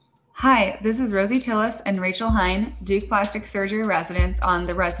Hi, this is Rosie Tillis and Rachel Hine, Duke Plastic Surgery residents on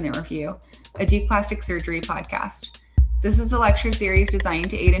The Resident Review, a Duke Plastic Surgery podcast. This is a lecture series designed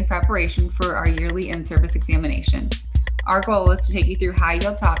to aid in preparation for our yearly in-service examination. Our goal is to take you through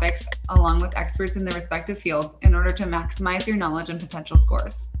high-yield topics along with experts in their respective fields in order to maximize your knowledge and potential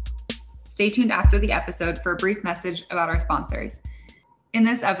scores. Stay tuned after the episode for a brief message about our sponsors. In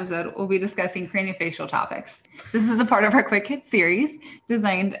this episode, we'll be discussing craniofacial topics. This is a part of our Quick Hit series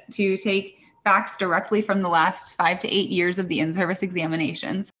designed to take facts directly from the last 5 to 8 years of the in-service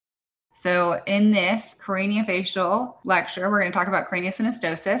examinations. So in this craniofacial lecture, we're going to talk about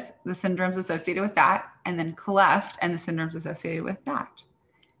craniosynostosis, the syndromes associated with that, and then cleft and the syndromes associated with that.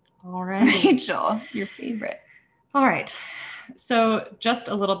 All right. Rachel, your favorite. All right. So just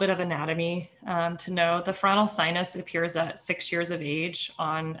a little bit of anatomy to know. The frontal sinus appears at 6 years of age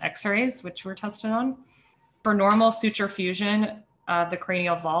on x-rays, which we're tested on. For normal suture fusion, the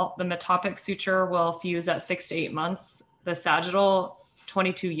cranial vault, the metopic suture will fuse at 6 to 8 months. The sagittal,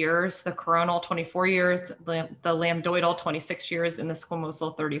 22 years, the coronal, 24 years, the lambdoidal, 26 years, and the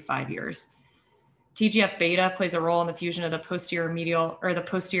squamosal, 35 years. TGF beta plays a role in the fusion of the posterior medial or the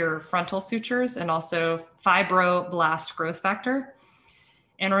posterior frontal sutures and also fibroblast growth factor.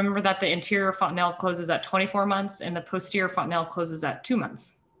 And remember that the anterior fontanelle closes at 24 months and the posterior fontanelle closes at 2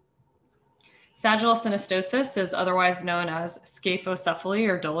 months. Sagittal synostosis is otherwise known as scaphocephaly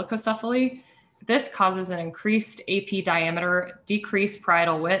or dolichocephaly. This causes an increased AP diameter, decreased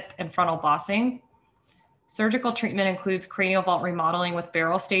parietal width, and frontal bossing. Surgical treatment includes cranial vault remodeling with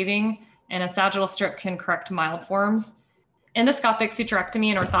barrel staving, and a sagittal strip can correct mild forms. Endoscopic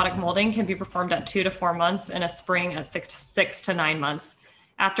suturectomy and orthotic molding can be performed at 2 to 4 months and a spring at 6 to 9 months.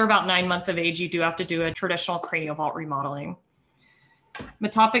 After about 9 months of age, you do have to do a traditional cranial vault remodeling.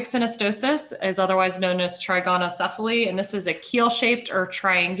 Metopic synostosis is otherwise known as trigonocephaly, and this is a keel-shaped or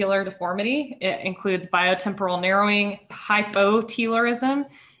triangular deformity. It includes biotemporal narrowing, hypotelorism,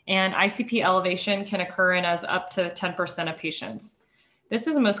 and ICP elevation can occur in as up to 10% of patients. This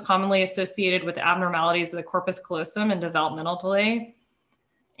is most commonly associated with abnormalities of the corpus callosum and developmental delay.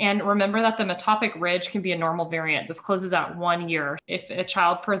 And remember that the metopic ridge can be a normal variant. This closes at 1 year. If a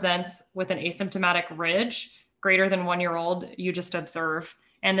child presents with an asymptomatic ridge greater than 1 year old, you just observe.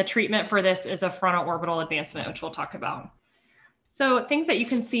 And the treatment for this is a frontal orbital advancement, which we'll talk about. So things that you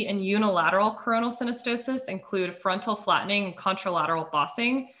can see in unilateral coronal synostosis include frontal flattening and contralateral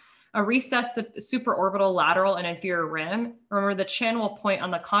bossing, a recessed supraorbital lateral and inferior rim. Remember, the chin will point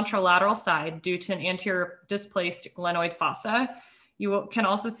on the contralateral side due to an anterior displaced glenoid fossa. You can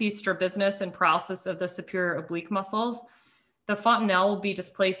also see strabismus and paralysis of the superior oblique muscles. The fontanelle will be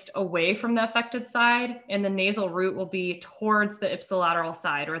displaced away from the affected side, and the nasal root will be towards the ipsilateral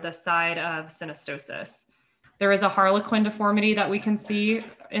side or the side of synostosis. There is a harlequin deformity that we can see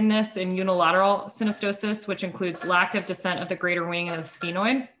in this in unilateral synostosis, which includes lack of descent of the greater wing and the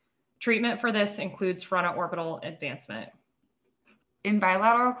sphenoid. Treatment for this includes frontal orbital advancement. In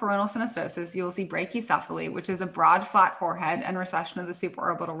bilateral coronal synostosis, you will see brachycephaly, which is a broad, flat forehead and recession of the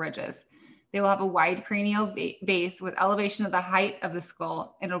supraorbital ridges. They will have a wide cranial base with elevation of the height of the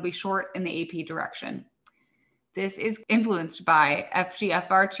skull, and it'll be short in the AP direction. This is influenced by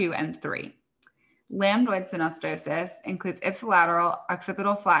FGFR2 and 3. Lambdoid synostosis includes ipsilateral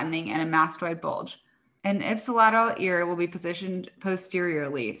occipital flattening and a mastoid bulge. An ipsilateral ear will be positioned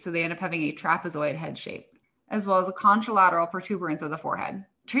posteriorly, so they end up having a trapezoid head shape, as well as a contralateral protuberance of the forehead.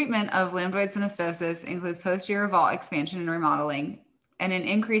 Treatment of lambdoid synostosis includes posterior vault expansion and remodeling, and an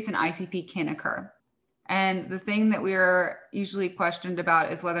increase in ICP can occur. And the thing that we are usually questioned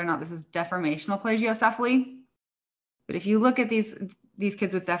about is whether or not this is deformational plagiocephaly. But if you look at these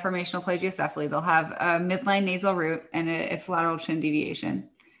kids with deformational plagiocephaly, they'll have a midline nasal root and an ipsilateral chin deviation.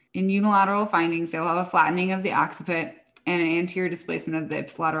 In unilateral findings, they'll have a flattening of the occiput and an anterior displacement of the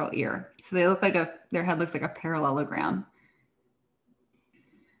ipsilateral ear. So they look like their head looks like a parallelogram.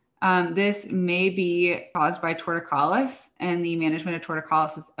 This may be caused by torticollis, and the management of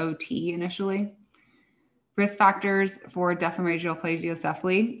torticollis is OT initially. Risk factors for deformational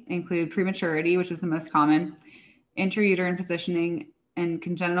plagiocephaly include prematurity, which is the most common, intrauterine positioning, and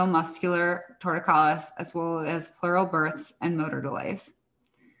congenital muscular torticollis, as well as pleural births and motor delays.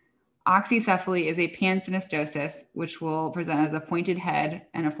 Oxycephaly is a pansynostosis, which will present as a pointed head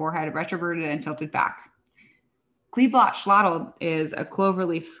and a forehead retroverted and tilted back. Kleeblatt-Schlottel is a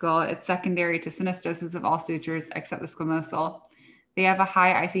cloverleaf skull. It's secondary to synostosis of all sutures except the squamosal. They have a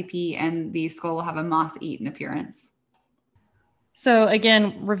high ICP, and the skull will have a moth-eaten appearance. So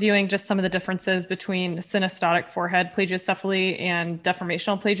again, reviewing just some of the differences between synostotic forehead plagiocephaly and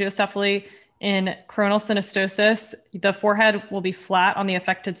deformational plagiocephaly. In coronal synostosis, the forehead will be flat on the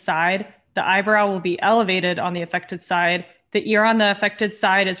affected side. The eyebrow will be elevated on the affected side. The ear on the affected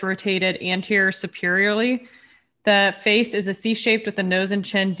side is rotated anterior superiorly. The face is a C-shaped with the nose and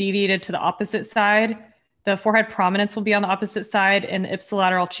chin deviated to the opposite side. The forehead prominence will be on the opposite side, and the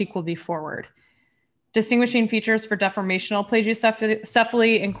ipsilateral cheek will be forward. Distinguishing features for deformational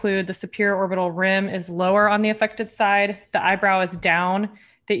plagiocephaly include the superior orbital rim is lower on the affected side, the eyebrow is down,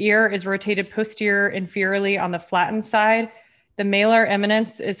 the ear is rotated posterior inferiorly on the flattened side, the malar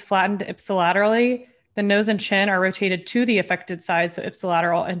eminence is flattened ipsilaterally, the nose and chin are rotated to the affected side, so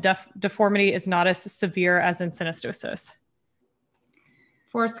ipsilateral, and deformity is not as severe as in synostosis.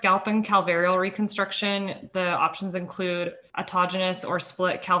 For scalp and calvarial reconstruction, the options include autogenous or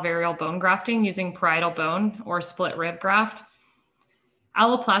split calvarial bone grafting using parietal bone or split rib graft.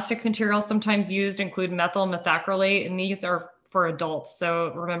 Alloplastic materials sometimes used include methyl methacrylate, and these are for adults.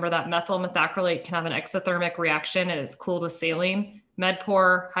 So remember that methyl methacrylate can have an exothermic reaction and it's cooled with saline.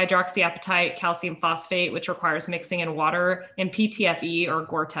 Medpor, hydroxyapatite, calcium phosphate, which requires mixing in water, and PTFE or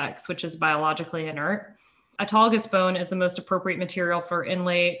Gore-Tex, which is biologically inert. Autologous bone is the most appropriate material for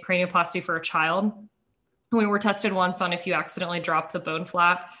inlay cranioplasty for a child. We were tested once on if you accidentally drop the bone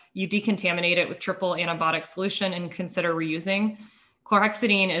flap, you decontaminate it with triple antibiotic solution and consider reusing.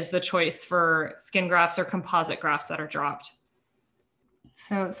 Chlorhexidine is the choice for skin grafts or composite grafts that are dropped.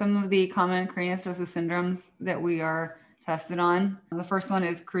 So some of the common craniostosis syndromes that we are tested on. The first one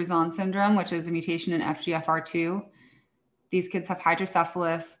is Cruzon syndrome, which is a mutation in FGFR2. These kids have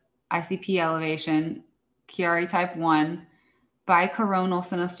hydrocephalus, ICP elevation, Chiari type 1, bicoronal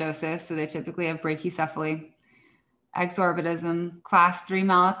synostosis, so they typically have brachycephaly, exorbitism, class 3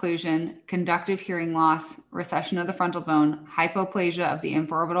 malocclusion, conductive hearing loss, recession of the frontal bone, hypoplasia of the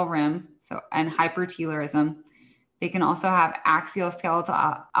infraorbital rim, and hypertelorism. They can also have axial skeletal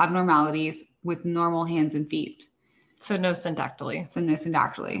abnormalities with normal hands and feet. So no syndactyly.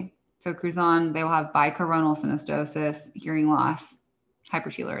 So Cruzon, they will have bicoronal synostosis, hearing loss,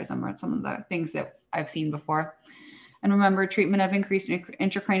 hypertelorism are some of the things that I've seen before. And remember, treatment of increased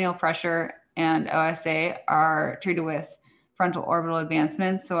intracranial pressure and OSA are treated with frontal orbital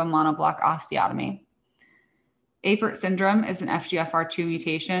advancements, so a monoblock osteotomy. Apert syndrome is an FGFR2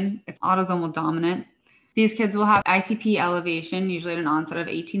 mutation. It's autosomal dominant. These kids will have ICP elevation, usually at an onset of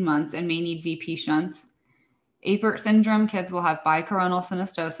 18 months, and may need VP shunts. Apert syndrome kids will have bicoronal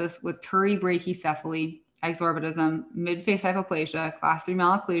synostosis with Turi brachycephaly, exorbitism, midface hypoplasia, class 3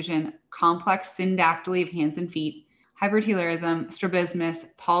 malocclusion, complex syndactyly of hands and feet, hypertelorism, strabismus,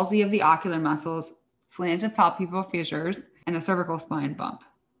 palsy of the ocular muscles, slanted palpebral fissures, and a cervical spine bump.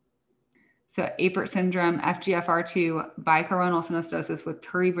 So Apert syndrome, FGFR2, bicoronal synostosis with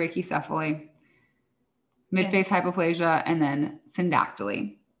Turi brachycephaly, midface hypoplasia, and then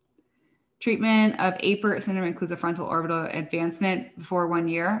syndactyly. Treatment of Apert syndrome includes a frontal orbital advancement before 1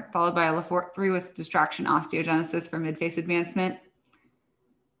 year, followed by a Lefort 3 with distraction osteogenesis for midface advancement.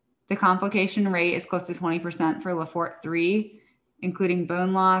 The complication rate is close to 20% for Lefort 3, including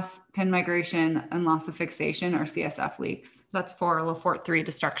bone loss, pin migration, and loss of fixation or CSF leaks. That's for Lefort 3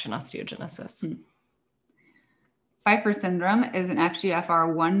 distraction osteogenesis. Pfeiffer syndrome is an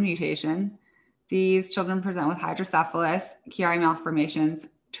FGFR1 mutation. These children present with hydrocephalus, Chiari malformations,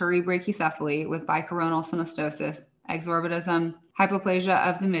 Turi brachycephaly with bicoronal synostosis, exorbitism, hypoplasia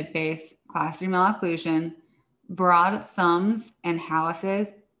of the midface, class 3 malocclusion, broad thumbs and halluces,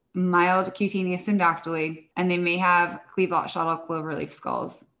 mild cutaneous syndactyly, and they may have cleavot shuttle cloverleaf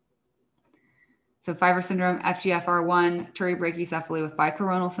skulls. So Pfeiffer syndrome, FGFR1, Turi brachycephaly with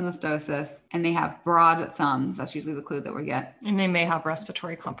bicoronal synostosis, and they have broad thumbs. That's usually the clue that we get. And they may have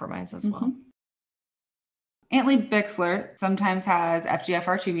respiratory compromise as well. Antley Bixler sometimes has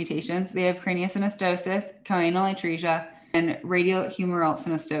FGFR2 mutations. They have craniosynostosis, choanal atresia, and radial humeral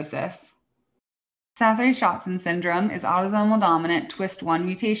synostosis. Sathry-Shotson syndrome is autosomal dominant twist1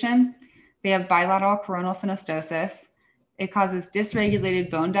 mutation. They have bilateral coronal synostosis. It causes dysregulated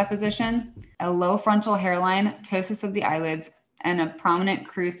bone deposition, a low frontal hairline, ptosis of the eyelids, and a prominent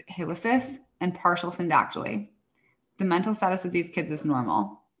crus helicis, and partial syndactyly. The mental status of these kids is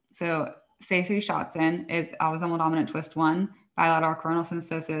normal. So Sathry-Shotson is autosomal dominant twist1, bilateral coronal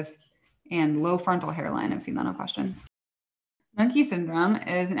synostosis, and low frontal hairline. I've seen that on questions. Monkey syndrome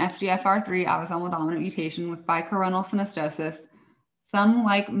is an FGFR3 autosomal dominant mutation with bicoronal synostosis,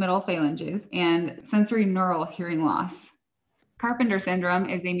 thumb-like middle phalanges, and sensory neural hearing loss. Carpenter syndrome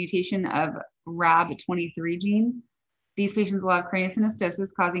is a mutation of RAB23 gene. These patients will have craniosynostosis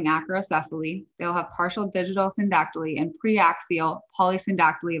causing acrocephaly. They'll have partial digital syndactyly and preaxial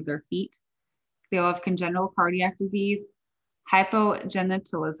polysyndactyly of their feet. They'll have congenital cardiac disease,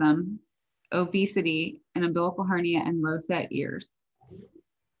 hypogenitalism, obesity, an umbilical hernia, and low set ears.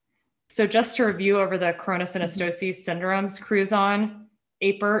 So just to review over the coronasynostosis syndromes, Cruzon,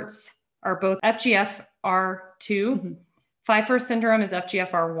 Apert's are both FGFR2. Pfeiffer syndrome is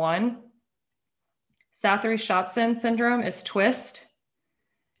FGFR1. Sathry-Shotson syndrome is twist.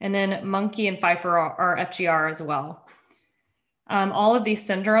 And then Monkey and Pfeiffer are FGR as well. All of these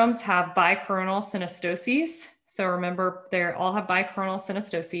syndromes have bicoronal synostoses. So remember, they all have bicoronal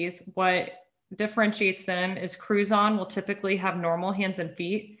synostoses. What differentiates them is Cruzon will typically have normal hands and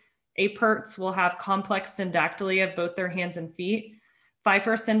feet. Apert's will have complex syndactyly of both their hands and feet.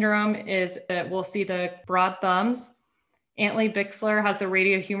 Pfeiffer syndrome is that we'll see the broad thumbs. Antley-Bixler has the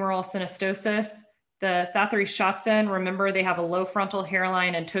radiohumeral synostosis. The Sathry-Shotson, remember, they have a low frontal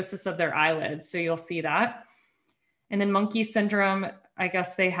hairline and ptosis of their eyelids. So you'll see that. And then Monkey syndrome, I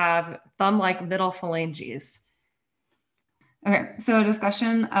guess they have thumb-like middle phalanges. Okay, so a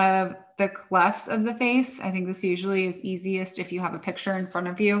discussion of the clefts of the face. I think this usually is easiest if you have a picture in front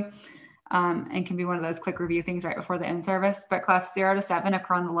of you, and can be one of those quick review things right before the in-service. But clefts 0 to 7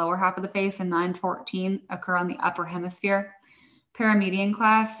 occur on the lower half of the face, and 9 to 14 occur on the upper hemisphere. Paramedian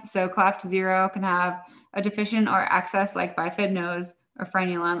clefts, so cleft 0 can have a deficient or excess like bifid nose or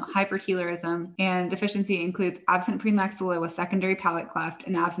frenulum, hypertelorism, and deficiency includes absent premaxilla with secondary palate cleft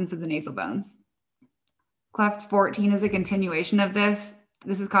and absence of the nasal bones. Cleft 14 is a continuation of this.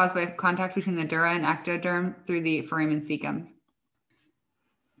 This is caused by contact between the dura and ectoderm through the foramen cecum.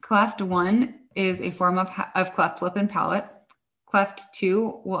 Cleft 1 is a form of cleft lip and palate. Cleft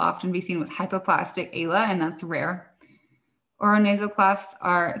 2 will often be seen with hypoplastic ala, and that's rare. Oronasal clefts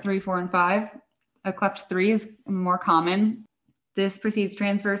are 3, 4, and 5. A cleft 3 is more common. This proceeds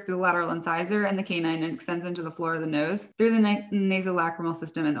transverse through the lateral incisor and the canine and extends into the floor of the nose through the nasolacrimal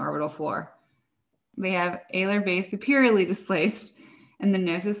system and the orbital floor. They have alar base superiorly displaced, and the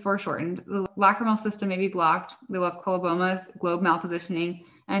nose is foreshortened. The lacrimal system may be blocked. They will have colobomas, globe malpositioning,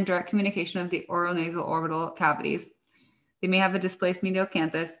 and direct communication of the oronasal orbital cavities. They may have a displaced medial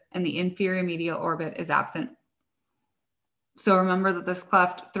canthus, and the inferior medial orbit is absent. So remember that this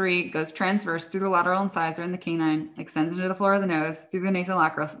cleft 3 goes transverse through the lateral incisor and the canine, extends into the floor of the nose, through the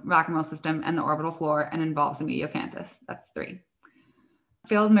nasolacrimal system and the orbital floor, and involves the medial canthus. That's 3.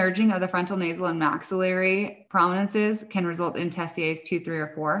 Failed merging of the frontal nasal and maxillary prominences can result in Tessier's 2, 3,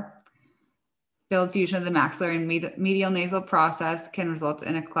 or 4. Failed fusion of the maxillary and medial nasal process can result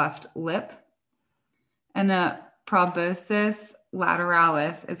in a cleft lip. And a proboscis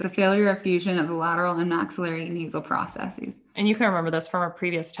lateralis is a failure of fusion of the lateral and maxillary nasal processes. And you can remember this from our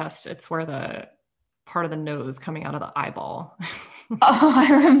previous test. It's where the part of the nose coming out of the eyeball. Oh,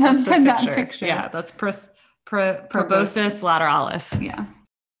 I remember that picture. Yeah, that's proboscis lateralis. Yeah.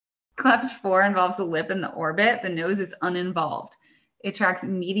 Cleft 4 involves the lip and the orbit. The nose is uninvolved. It tracks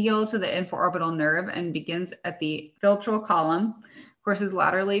medial to the infraorbital nerve and begins at the philtral column, courses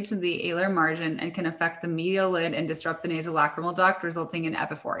laterally to the alar margin, and can affect the medial lid and disrupt the nasolacrimal duct, resulting in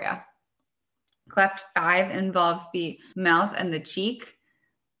epiphoria. Cleft 5 involves the mouth and the cheek,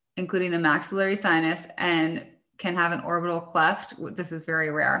 including the maxillary sinus, and can have an orbital cleft. This is very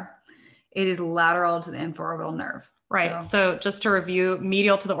rare. It is lateral to the infraorbital nerve. Right. So just to review,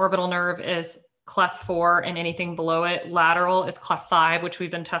 medial to the orbital nerve is cleft 4, and anything below it. Lateral is cleft 5, which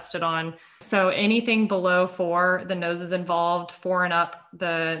we've been tested on. So anything below 4, the nose is involved. 4 and up,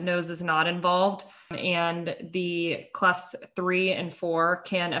 the nose is not involved. And the clefts 3 and 4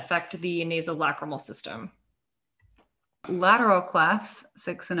 can affect the nasolacrimal system. Lateral clefts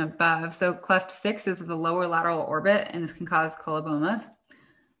 6 and above. So cleft 6 is the lower lateral orbit, and this can cause colobomas.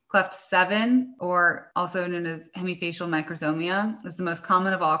 Cleft 7, or also known as hemifacial microsomia, is the most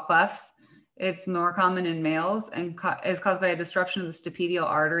common of all clefts. It's more common in males and is caused by a disruption of the stapedial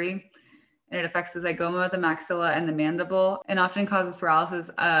artery. And it affects the zygoma, the maxilla, and the mandible, and often causes paralysis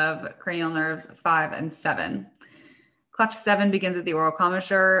of cranial nerves 5 and 7. Cleft 7 begins at the oral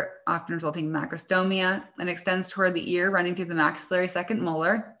commissure, often resulting in macrostomia, and extends toward the ear, running through the maxillary second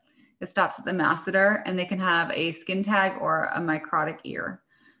molar. It stops at the masseter, and they can have a skin tag or a microtic ear.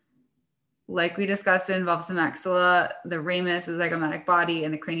 Like we discussed, it involves the maxilla, the ramus, the zygomatic body,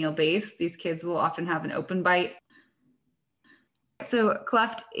 and the cranial base. These kids will often have an open bite. So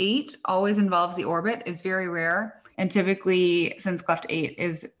cleft 8 always involves the orbit, is very rare. And typically, since cleft 8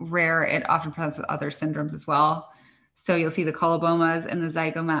 is rare, it often presents with other syndromes as well. So you'll see the colobomas and the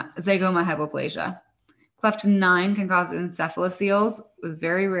zygoma hypoplasia. Cleft 9 can cause encephaloceles, is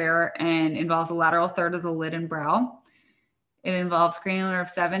very rare, and involves the lateral third of the lid and brow. It involves cranial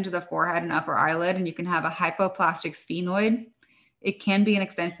nerve 7 to the forehead and upper eyelid, and you can have a hypoplastic sphenoid. It can be an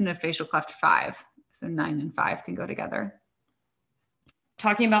extension of facial cleft 5. So 9 and 5 can go together.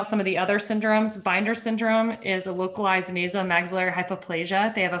 Talking about some of the other syndromes, binder syndrome is a localized nasomaxillary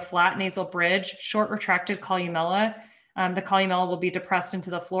hypoplasia. They have a flat nasal bridge, short retracted columella. The columella will be depressed into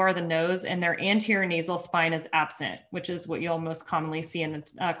the floor of the nose, and their anterior nasal spine is absent, which is what you'll most commonly see in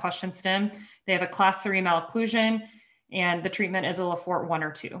the question stem. They have a class 3 malocclusion, and the treatment is a Lefort 1 or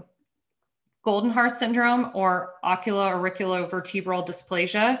 2. Goldenhar syndrome, or oculoauriculovertebral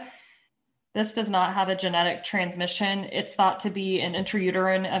dysplasia. This does not have a genetic transmission. It's thought to be an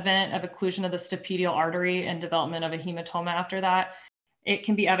intrauterine event of occlusion of the stapedial artery and development of a hematoma after that. It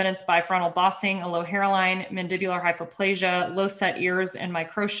can be evidenced by frontal bossing, a low hairline, mandibular hypoplasia, low set ears and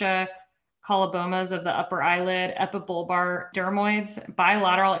microtia, colobomas of the upper eyelid, epibulbar dermoids,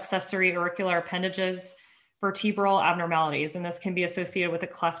 bilateral accessory auricular appendages, vertebral abnormalities. And this can be associated with a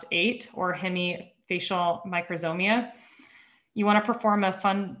cleft 8 or hemifacial microsomia. You want to perform a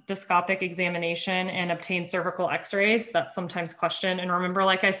fundoscopic examination and obtain cervical x-rays. That's sometimes questioned. And remember,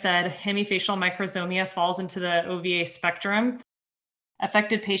 like I said, hemifacial microsomia falls into the OVA spectrum.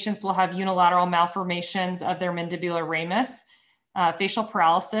 Affected patients will have unilateral malformations of their mandibular ramus, facial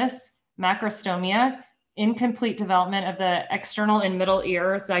paralysis, macrostomia, incomplete development of the external and middle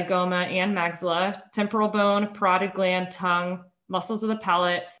ear, zygoma and maxilla, temporal bone, parotid gland, tongue, muscles of the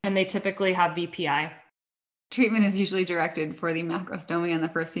palate, and they typically have VPI. Treatment is usually directed for the macrostomia in the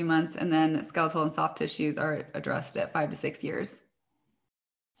first few months, and then skeletal and soft tissues are addressed at 5 to 6 years.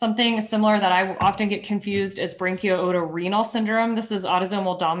 Something similar that I often get confused is branchio-otorenal syndrome. This is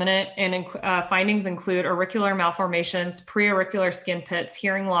autosomal dominant, and findings include auricular malformations, preauricular skin pits,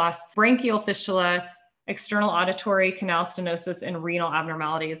 hearing loss, branchial fistula, external auditory canal stenosis, and renal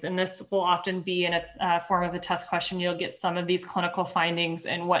abnormalities. And this will often be in a form of a test question. You'll get some of these clinical findings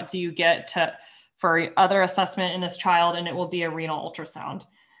and what do you get for other assessment in this child, and it will be a renal ultrasound.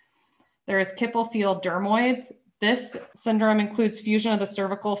 There is Kippel-Field dermoids. This syndrome includes fusion of the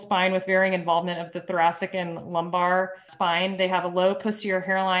cervical spine with varying involvement of the thoracic and lumbar spine. They have a low posterior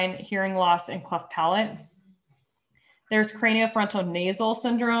hairline, hearing loss, and cleft palate. There's craniofrontonasal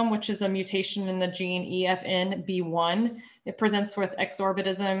syndrome, which is a mutation in the gene EFNB1. It presents with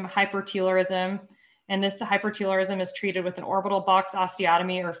exorbitism, hypertelorism, and this hypertelorism is treated with an orbital box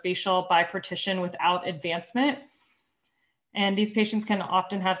osteotomy or facial bipartition without advancement. And these patients can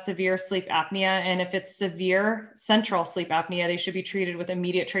often have severe sleep apnea. And if it's severe central sleep apnea, they should be treated with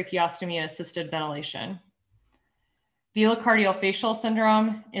immediate tracheostomy and assisted ventilation. Velocardiofacial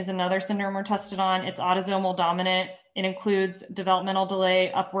syndrome is another syndrome we're tested on. It's autosomal dominant. It includes developmental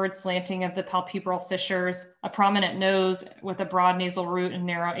delay, upward slanting of the palpebral fissures, a prominent nose with a broad nasal root and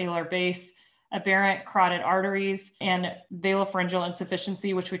narrow alar base, aberrant carotid arteries, and velopharyngeal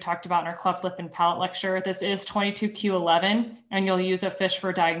insufficiency, which we talked about in our cleft lip and palate lecture. This is 22q11, and you'll use a FISH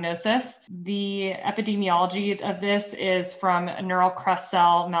for diagnosis. The epidemiology of this is from neural crest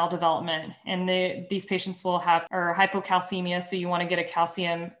cell maldevelopment, and these patients will have hypocalcemia, so you want to get a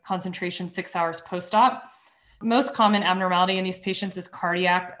calcium concentration 6 hours post-op. Most common abnormality in these patients is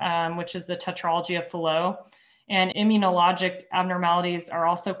cardiac, which is the tetralogy of Fallot. And immunologic abnormalities are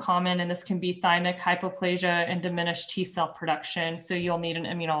also common, and this can be thymic hypoplasia and diminished T cell production. So you'll need an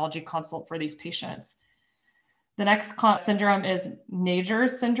immunology consult for these patients. The next syndrome is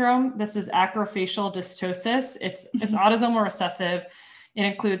Naegger's syndrome. This is acrofacial dystosis. It's autosomal recessive. It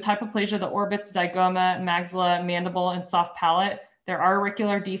includes hypoplasia of the orbits, zygoma, maxilla, mandible, and soft palate. There are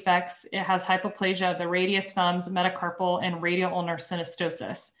auricular defects. It has hypoplasia of the radius, thumbs, metacarpal, and radial ulnar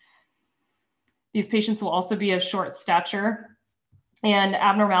synostosis. These patients will also be of short stature, and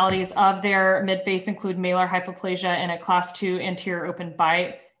abnormalities of their midface include malar hypoplasia and a class 2 anterior open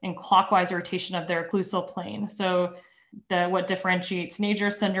bite and clockwise rotation of their occlusal plane. So what differentiates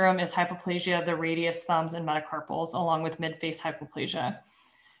Naegger syndrome is hypoplasia of the radius, thumbs, and metacarpals, along with midface hypoplasia.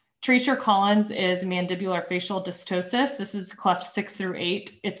 Treacher-Collins is mandibular facial dystosis. This is cleft 6 through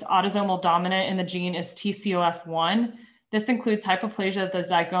 8. It's autosomal dominant, and the gene is TCOF1. This includes hypoplasia of the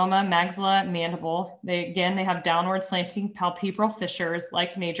zygoma, maxilla, mandible. They have downward slanting palpebral fissures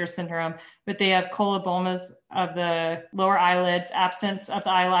like Naegger syndrome, but they have colobomas of the lower eyelids, absence of the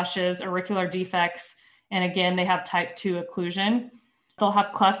eyelashes, auricular defects, and again, they have type 2 occlusion. They'll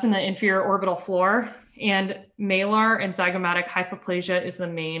have clefts in the inferior orbital floor, and malar and zygomatic hypoplasia is the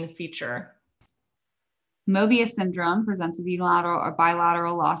main feature. Mobius syndrome presents with unilateral or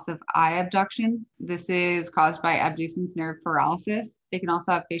bilateral loss of eye abduction. This is caused by abducens nerve paralysis. They can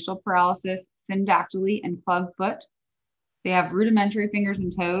also have facial paralysis, syndactyly, and club foot. They have rudimentary fingers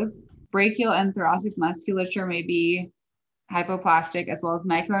and toes. Brachial and thoracic musculature may be hypoplastic, as well as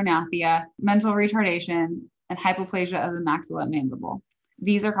micrognathia, mental retardation, and hypoplasia of the maxilla mandible.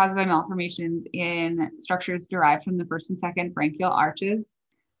 These are caused by malformations in structures derived from the first and second branchial arches.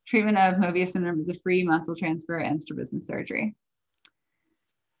 Treatment of Mobius syndrome is a free muscle transfer and strabismus surgery.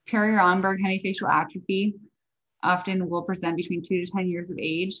 Perry-Romberg hemifacial atrophy often will present between 2 to 10 years of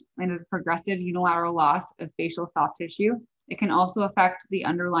age and is progressive unilateral loss of facial soft tissue. It can also affect the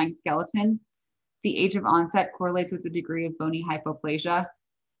underlying skeleton. The age of onset correlates with the degree of bony hypoplasia.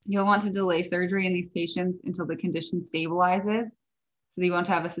 You'll want to delay surgery in these patients until the condition stabilizes. So you want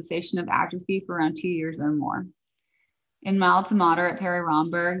to have a cessation of atrophy for around 2 years or more. In mild to moderate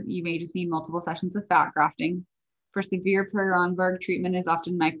Perry-Romberg, you may just need multiple sessions of fat grafting. For severe Perry-Romberg, treatment is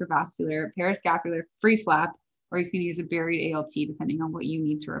often microvascular, periscapular, free flap, or you can use a buried ALT depending on what you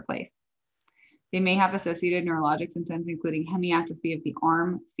need to replace. They may have associated neurologic symptoms, including hemiatrophy of the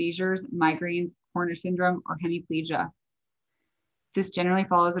arm, seizures, migraines, Horner syndrome, or hemiplegia. This generally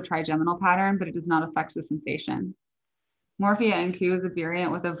follows a trigeminal pattern, but it does not affect the sensation. Morphea NQ is a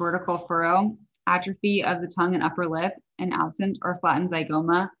variant with a vertical furrow, atrophy of the tongue and upper lip, and absent or flattened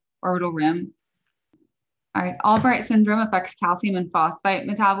zygoma, orbital rim. All right, Albright syndrome affects calcium and phosphate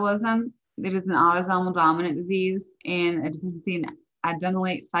metabolism. It is an autosomal dominant disease and a deficiency in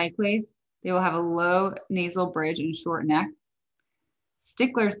adenylate cyclase. They will have a low nasal bridge and short neck.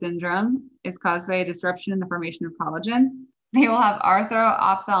 Stickler syndrome is caused by a disruption in the formation of collagen. They will have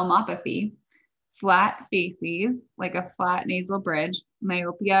arthrophthalmopathy, flat faces, like a flat nasal bridge,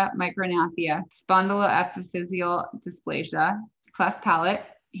 myopia, micrognathia, spondyloepiphyseal dysplasia, cleft palate,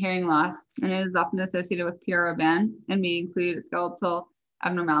 hearing loss, and it is often associated with Pierre-Robin and may include skeletal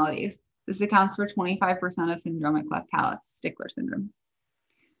abnormalities. This accounts for 25% of syndromic cleft palates, Stickler syndrome.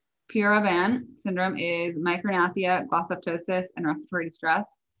 Pierre-Robin syndrome is micrognathia, glossoptosis, and respiratory distress.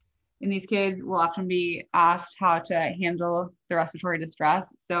 And these kids will often be asked how to handle the respiratory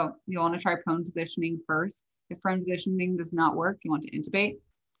distress. So you'll want to try prone positioning first. If prone positioning does not work, you want to intubate.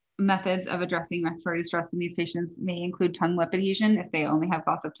 Methods of addressing respiratory distress in these patients may include tongue lip adhesion if they only have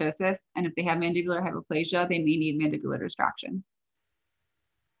glossoptosis. And if they have mandibular hypoplasia, they may need mandibular distraction.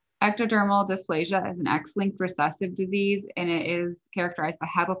 Ectodermal dysplasia is an X-linked recessive disease, and it is characterized by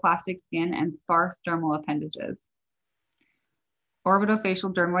hypoplastic skin and sparse dermal appendages.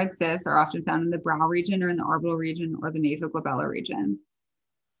 Orbitofacial dermoid cysts are often found in the brow region or in the orbital region or the nasoglabellar regions.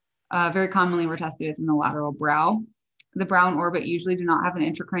 Very commonly we're tested in the lateral brow. The brow and orbit usually do not have an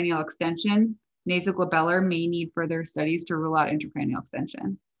intracranial extension. Nasoglabellar may need further studies to rule out intracranial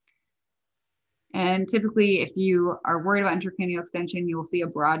extension. And typically, if you are worried about intracranial extension, you will see a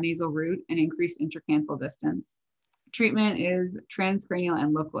broad nasal root and increased intercanthal distance. Treatment is transcranial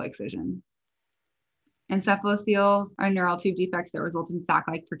and local excision. Encephaloceles are neural tube defects that result in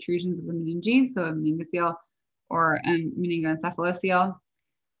sac-like protrusions of the meninges, so a meningocele or a meningoencephalocele.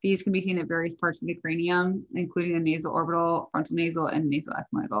 These can be seen at various parts of the cranium, including the nasal orbital, frontal nasal, and nasal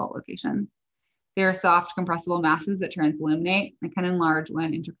ethmoidal locations. They are soft, compressible masses that transilluminate and can enlarge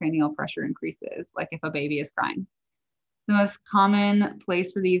when intracranial pressure increases, like if a baby is crying. The most common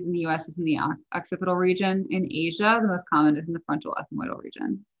place for these in the US is in the occipital region. In Asia, the most common is in the frontal ethmoidal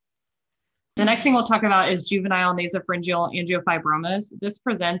region. The next thing we'll talk about is juvenile nasopharyngeal angiofibromas. This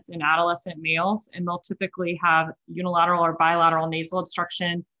presents in adolescent males, and they'll typically have unilateral or bilateral nasal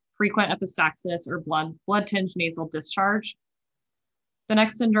obstruction, frequent epistaxis, or blood-tinged nasal discharge. The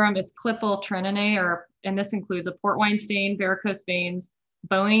next syndrome is Klippel Trenaunay, and this includes a port wine stain, varicose veins,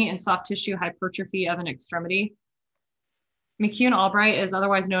 bony and soft tissue hypertrophy of an extremity. McCune-Albright is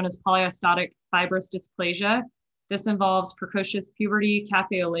otherwise known as polyostotic fibrous dysplasia. This involves precocious puberty,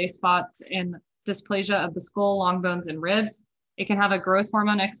 café au lait spots, and dysplasia of the skull, long bones, and ribs. It can have a growth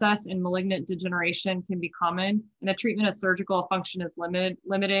hormone excess, and malignant degeneration can be common. And the treatment of surgical function is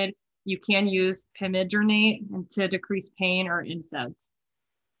limited. You can use pimidronate to decrease pain or NSAIDs.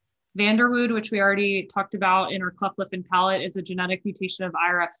 Vanderwood, which we already talked about in our cleft lip and palate, is a genetic mutation of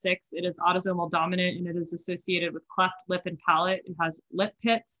IRF6. It is autosomal dominant and it is associated with cleft lip and palate. It has lip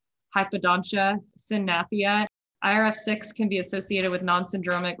pits, hypodontia, synaphia. IRF6 can be associated with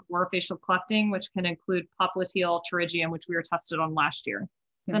non-syndromic orofacial clefting, which can include popliteal pterygium, which we were tested on last year.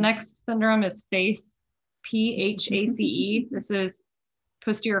 The next syndrome is FACE, PHACE. This is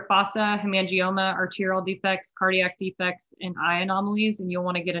posterior fossa, hemangioma, arterial defects, cardiac defects, and eye anomalies, and you'll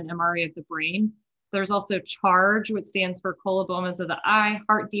want to get an MRI of the brain. There's also CHARGE, which stands for colobomas of the eye,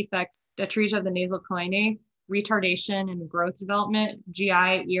 heart defects, atresia of the nasal choanae, retardation and growth development,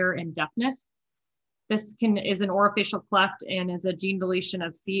 GI, ear, and deafness. This is an orofacial cleft and is a gene deletion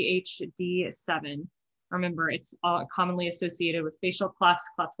of CHD7. Remember, it's commonly associated with facial clefts,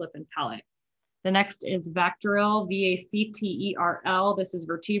 cleft lip, and palate. The next is VACTERL, VACTERL. This is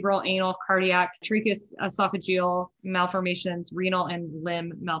vertebral, anal, cardiac, tracheous, esophageal malformations, renal, and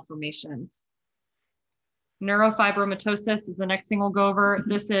limb malformations. Neurofibromatosis is the next thing we'll go over.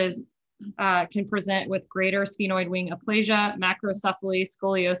 This is can present with greater sphenoid wing aplasia, macrocephaly,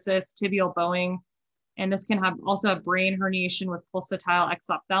 scoliosis, tibial bowing, and this can also have brain herniation with pulsatile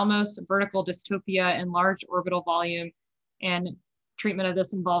exophthalmos, vertical dystopia, and large orbital volume. And treatment of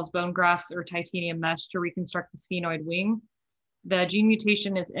this involves bone grafts or titanium mesh to reconstruct the sphenoid wing. The gene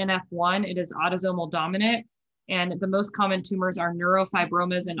mutation is NF1. It is autosomal dominant, and the most common tumors are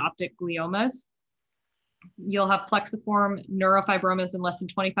neurofibromas and optic gliomas. You'll have plexiform neurofibromas in less than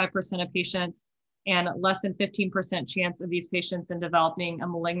 25% of patients and less than 15% chance of these patients in developing a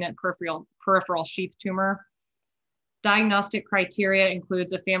malignant peripheral sheath tumor. Diagnostic criteria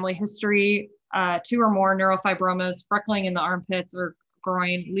includes a family history, 2 or more neurofibromas, freckling in the armpits or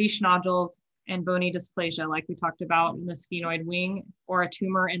groin, leash nodules, and bony dysplasia, like we talked about in the sphenoid wing, or a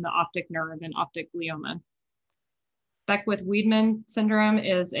tumor in the optic nerve and optic glioma. Beckwith-Wiedemann syndrome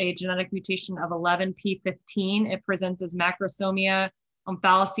is a genetic mutation of 11p15. It presents as macrosomia,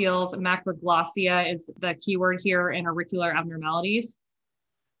 omphalocele, macroglossia is the keyword here, and auricular abnormalities.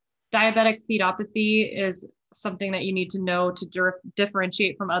 Diabetic fetopathy is something that you need to know to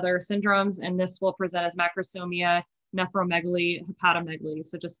differentiate from other syndromes, and this will present as macrosomia, nephromegaly, hepatomegaly,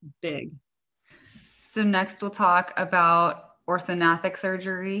 so just big. So next we'll talk about orthognathic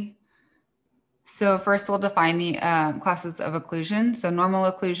surgery. So first we'll define the classes of occlusion. So normal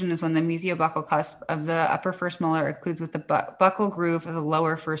occlusion is when the mesiobuccal cusp of the upper first molar occludes with the buccal groove of the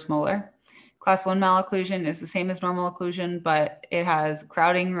lower first molar. Class 1 malocclusion is the same as normal occlusion, but it has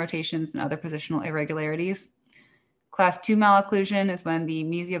crowding, rotations, and other positional irregularities. Class 2 malocclusion is when the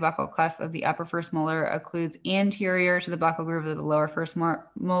mesiobuccal cusp of the upper first molar occludes anterior to the buccal groove of the lower first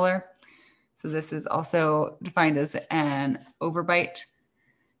molar. So this is also defined as an overbite.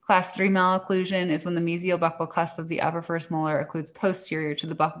 Class 3 malocclusion is when the mesiobuccal cusp of the upper first molar occludes posterior to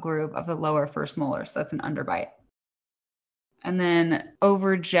the buccal groove of the lower first molar. So that's an underbite. And then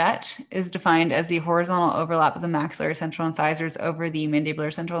overjet is defined as the horizontal overlap of the maxillary central incisors over the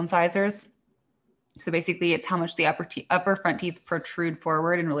mandibular central incisors. So basically it's how much the upper front teeth protrude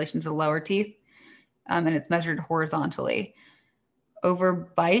forward in relation to the lower teeth, and it's measured horizontally.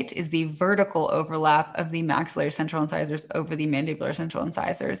 Overbite is the vertical overlap of the maxillary central incisors over the mandibular central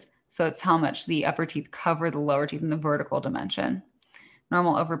incisors. So it's how much the upper teeth cover the lower teeth in the vertical dimension.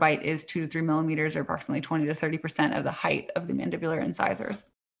 Normal overbite is 2 to 3 millimeters, or approximately 20 to 30% of the height of the mandibular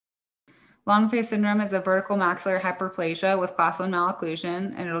incisors. Long face syndrome is a vertical maxillary hyperplasia with class 1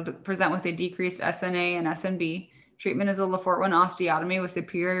 malocclusion, and it'll present with a decreased SNA and SNB. Treatment is a Lefort 1 osteotomy with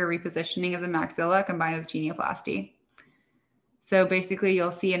superior repositioning of the maxilla combined with genioplasty. So basically,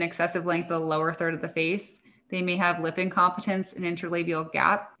 you'll see an excessive length of the lower third of the face. They may have lip incompetence, an interlabial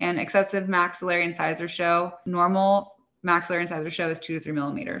gap, and excessive maxillary incisor show. Normal maxillary incisor show is 2 to 3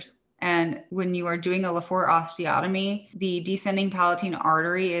 millimeters. And when you are doing a Lefort osteotomy, the descending palatine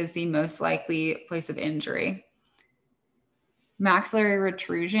artery is the most likely place of injury. Maxillary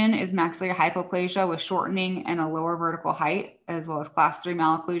retrusion is maxillary hypoplasia with shortening and a lower vertical height, as well as class 3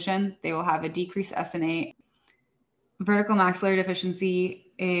 malocclusion. They will have a decreased SNA. Vertical maxillary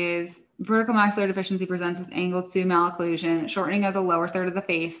deficiency presents with angle 2 malocclusion, shortening of the lower third of the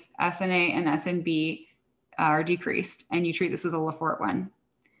face. SNA and SNB are decreased, and you treat this with a Lefort 1.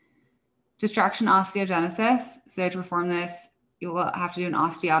 Distraction osteogenesis. So to perform this, you will have to do an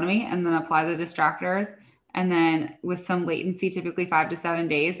osteotomy and then apply the distractors. And then with some latency, typically 5 to 7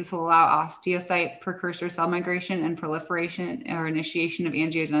 days, this will allow osteocyte precursor cell migration and proliferation or initiation of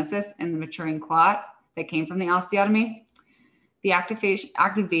angiogenesis in the maturing clot that came from the osteotomy. The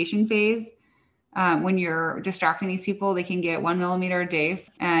activation phase, when you're distracting these people, they can get 1 millimeter a day,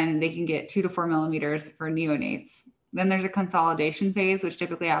 and they can get 2 to 4 millimeters for neonates. Then there's a consolidation phase, which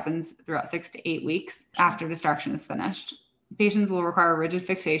typically happens throughout 6 to 8 weeks after distraction is finished. Patients will require rigid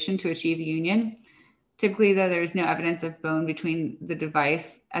fixation to achieve union. Typically, though, there's no evidence of bone between the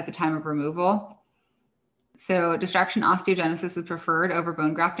device at the time of removal. So distraction osteogenesis is preferred over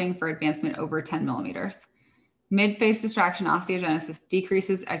bone grafting for advancement over 10 millimeters. Mid-face distraction osteogenesis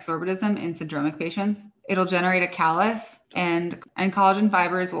decreases exorbitism in syndromic patients. It'll generate a callus, and collagen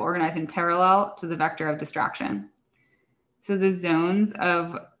fibers will organize in parallel to the vector of distraction. So the zones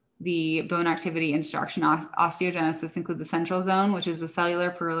of the bone activity in distraction osteogenesis include the central zone, which is the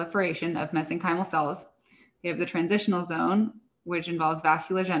cellular proliferation of mesenchymal cells. We have the transitional zone, which involves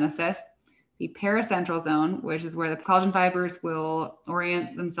vasculogenesis. The paracentral zone, which is where the collagen fibers will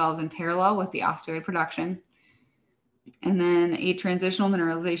orient themselves in parallel with the osteoid production. And then a transitional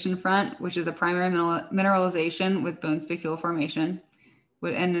mineralization front, which is a primary mineralization with bone spicule formation.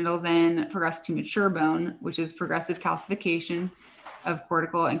 And it'll then progress to mature bone, which is progressive calcification of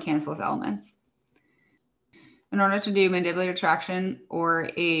cortical and cancellous elements. In order to do mandibular retraction or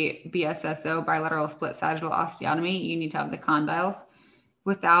a BSSO, bilateral split sagittal osteotomy, you need to have the condyles.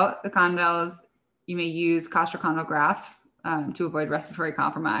 Without the condyles, you may use costochondral grafts to avoid respiratory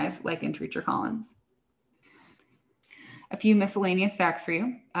compromise, like in Treacher Collins. A few miscellaneous facts for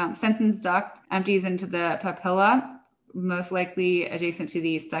you. Sensen's duct empties into the papilla, most likely adjacent to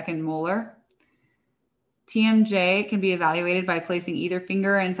the second molar. TMJ can be evaluated by placing either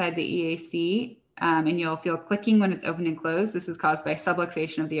finger inside the EAC, and you'll feel clicking when it's open and closed. This is caused by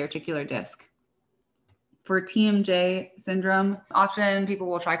subluxation of the articular disc. For TMJ syndrome, often people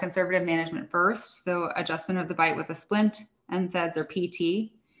will try conservative management first, so adjustment of the bite with a splint, NSAIDs, or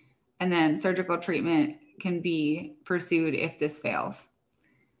PT, and then surgical treatment can be pursued if this fails.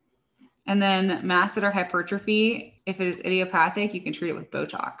 And then masseter hypertrophy, if it is idiopathic, you can treat it with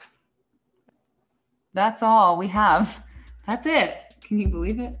Botox. That's all we have. That's it. Can you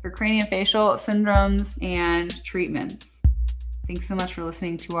believe it? For craniofacial syndromes and treatments. Thanks so much for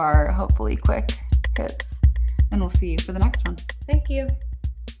listening to our hopefully quick hits, and we'll see you for the next one. Thank you.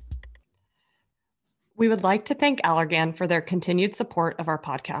 We would like to thank Allergan for their continued support of our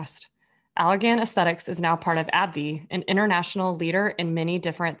podcast. Allergan Aesthetics is now part of AbbVie, an international leader in many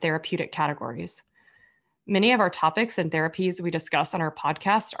different therapeutic categories. Many of our topics and therapies we discuss on our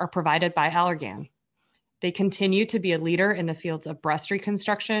podcast are provided by Allergan. They continue to be a leader in the fields of breast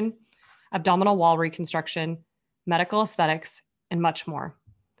reconstruction, abdominal wall reconstruction, medical aesthetics, and much more.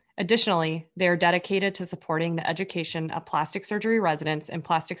 Additionally, they are dedicated to supporting the education of plastic surgery residents and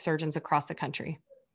plastic surgeons across the country.